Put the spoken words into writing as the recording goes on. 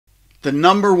The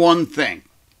number one thing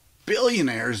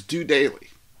billionaires do daily.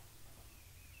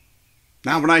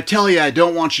 Now, when I tell you, I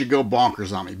don't want you to go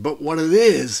bonkers on me, but what it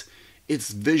is, it's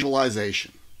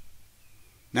visualization.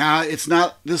 Now, it's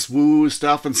not this woo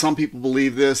stuff, and some people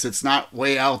believe this. It's not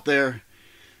way out there.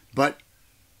 But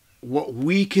what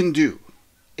we can do,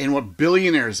 and what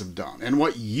billionaires have done, and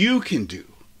what you can do,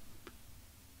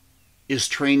 is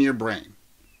train your brain.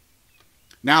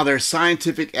 Now, there's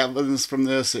scientific evidence from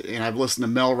this, and I've listened to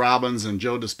Mel Robbins and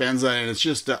Joe Dispenza, and it's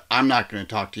just, I'm not going to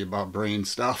talk to you about brain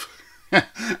stuff.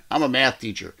 I'm a math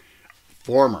teacher,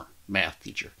 former math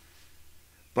teacher.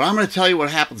 But I'm going to tell you what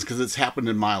happens because it's happened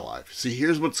in my life. See,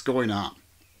 here's what's going on.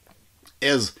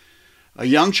 As a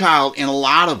young child, and a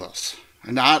lot of us,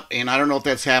 and I don't know if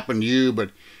that's happened to you,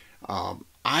 but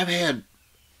I've had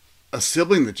a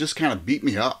sibling that just kind of beat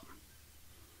me up.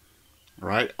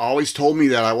 Right? Always told me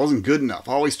that I wasn't good enough.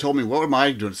 Always told me, what am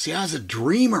I doing? See, I was a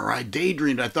dreamer. I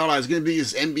daydreamed. I thought I was going to be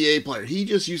this NBA player. He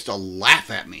just used to laugh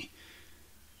at me.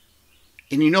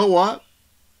 And you know what?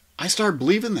 I started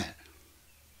believing that.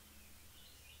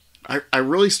 I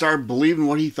really started believing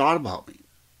what he thought about me.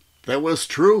 That was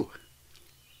true.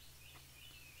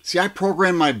 See, I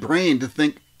programmed my brain to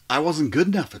think I wasn't good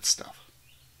enough at stuff.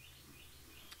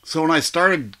 So when I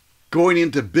started going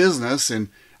into business and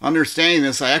understanding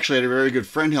this, I actually had a very good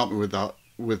friend help me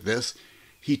with this.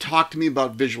 He talked to me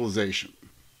about visualization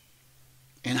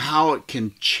and how it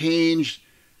can change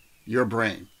your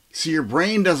brain. See, your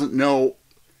brain doesn't know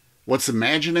what's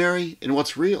imaginary and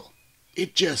what's real.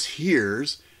 It just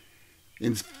hears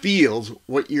and feels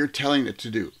what you're telling it to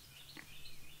do.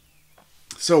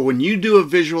 So when you do a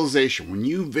visualization, when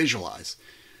you visualize,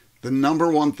 the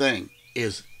number one thing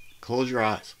is close your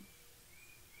eyes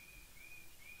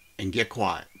and get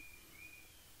quiet.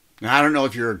 Now, I don't know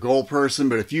if you're a goal person,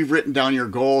 but if you've written down your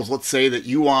goals, let's say that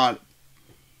you want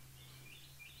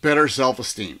better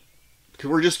self-esteem. Because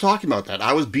we're just talking about that.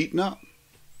 I was beaten up.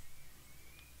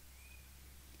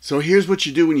 So here's what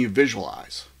you do when you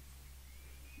visualize.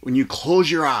 When you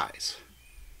close your eyes,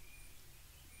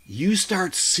 you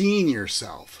start seeing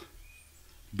yourself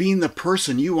being the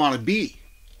person you want to be.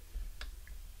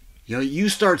 You know, you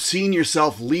start seeing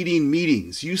yourself leading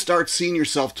meetings. You start seeing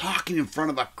yourself talking in front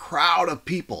of a crowd of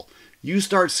people. You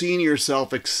start seeing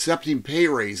yourself accepting pay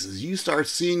raises. You start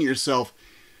seeing yourself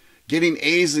getting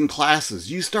A's in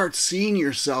classes. You start seeing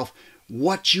yourself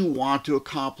what you want to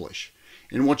accomplish.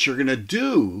 And what you're going to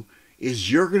do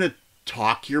is you're going to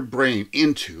talk your brain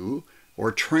into,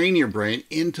 or train your brain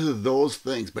into those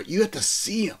things. But you have to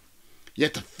see them. You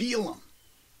have to feel them.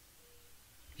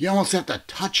 You almost have to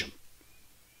touch them,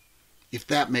 if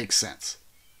that makes sense.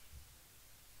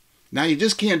 Now, you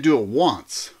just can't do it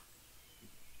once.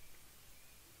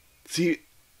 See,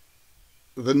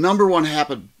 the number one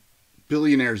habit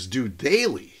billionaires do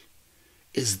daily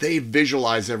is they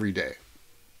visualize every day.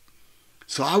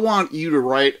 So I want you to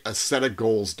write a set of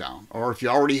goals down, or if you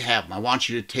already have them, I want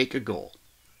you to take a goal.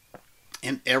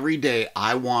 And every day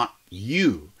I want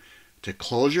you to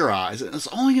close your eyes, and it's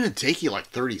only going to take you like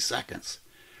 30 seconds,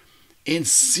 and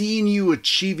seeing you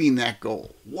achieving that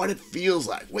goal, what it feels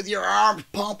like, with your arms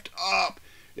pumped up,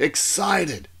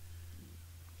 excited.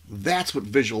 That's what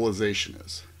visualization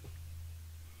is.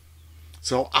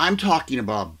 So I'm talking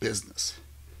about business.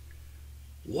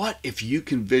 What if you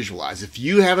can visualize? If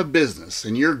you have a business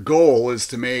and your goal is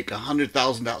to make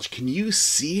 $100,000, can you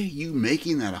see you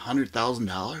making that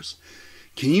 $100,000?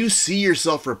 Can you see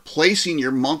yourself replacing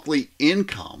your monthly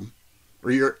income or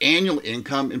your annual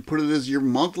income and put it as your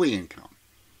monthly income?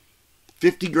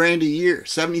 50 grand a year,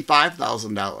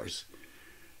 $75,000.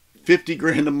 50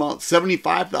 grand a month,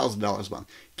 $75,000 a month.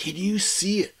 Can you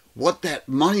see it? What that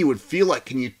money would feel like?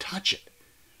 Can you touch it?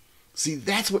 See,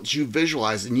 that's what you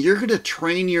visualize, and you're going to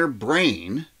train your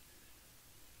brain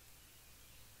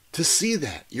to see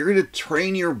that. You're going to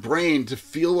train your brain to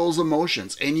feel those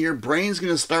emotions, and your brain's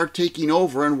going to start taking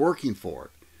over and working for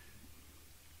it.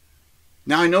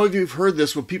 Now, I know if you've heard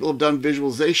this, when people have done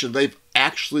visualization, they've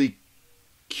actually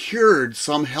cured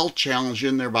some health challenge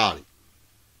in their body.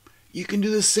 You can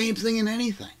do the same thing in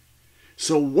anything.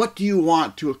 So what do you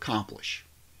want to accomplish?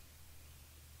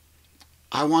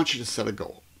 I want you to set a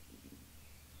goal.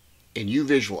 And you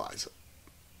visualize it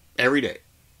every day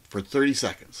for 30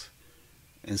 seconds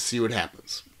and see what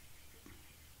happens.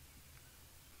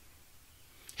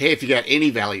 Hey, if you got any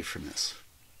value from this,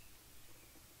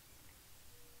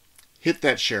 hit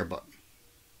that share button.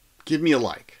 Give me a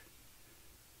like.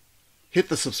 Hit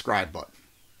the subscribe button.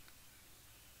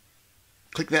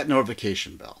 Click that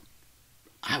notification bell.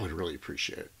 I would really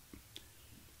appreciate it.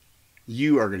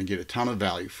 You are going to get a ton of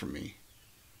value from me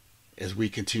as we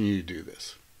continue to do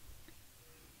this.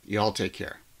 You all take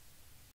care.